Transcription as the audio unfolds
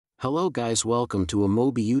Hello guys, welcome to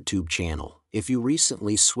Amobi YouTube channel. If you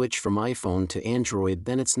recently switched from iPhone to Android,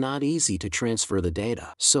 then it's not easy to transfer the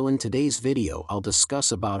data. So in today's video I'll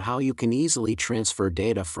discuss about how you can easily transfer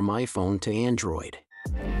data from iPhone to Android.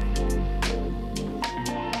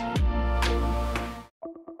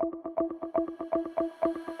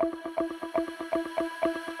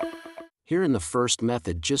 Here in the first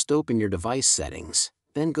method, just open your device settings,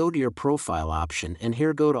 then go to your profile option and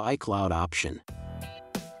here go to iCloud option.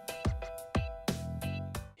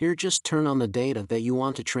 Here just turn on the data that you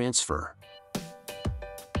want to transfer.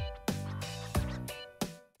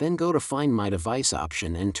 Then go to Find My Device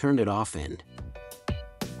option and turn it off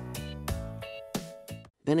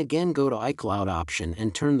then again go to iCloud option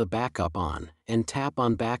and turn the backup on, and tap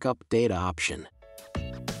on Backup Data option.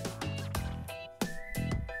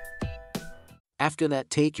 After that,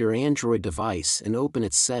 take your Android device and open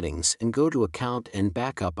its settings and go to Account and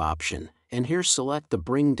Backup option, and here select the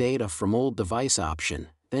Bring Data from Old Device option,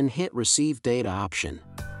 then hit Receive Data option.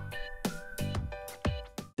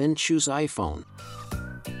 Then choose iPhone.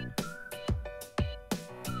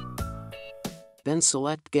 Then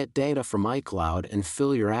select Get Data from iCloud and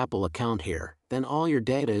fill your Apple account here, then all your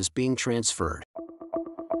data is being transferred.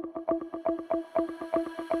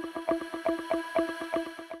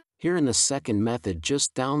 Here in the second method,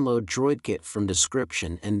 just download DroidKit from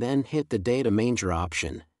description and then hit the Data Manager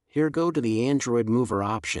option. Here go to the Android Mover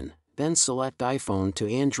option, then select iPhone to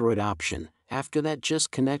Android option. After that, just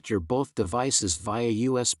connect your both devices via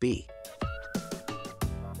USB.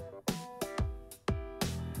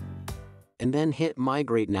 And then hit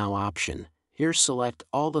Migrate Now option. Here select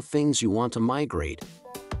all the things you want to migrate.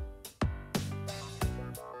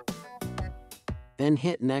 Then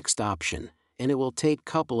hit Next option, and it will take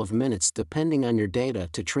couple of minutes depending on your data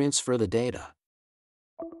to transfer the data.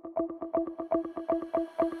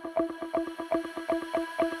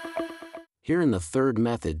 Here in the third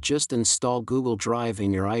method, just install Google Drive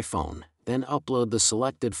in your iPhone, then upload the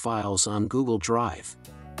selected files on Google Drive.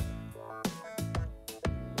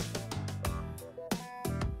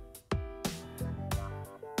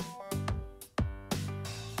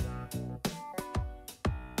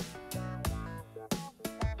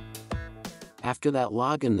 After that,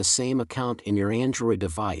 log in the same account in your Android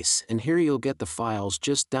device, and here you'll get the files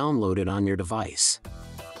just downloaded on your device.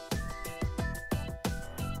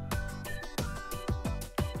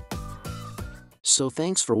 So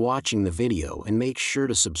thanks for watching the video, and make sure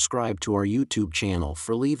to subscribe to our YouTube channel.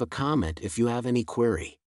 Leave a comment if you have any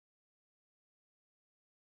query.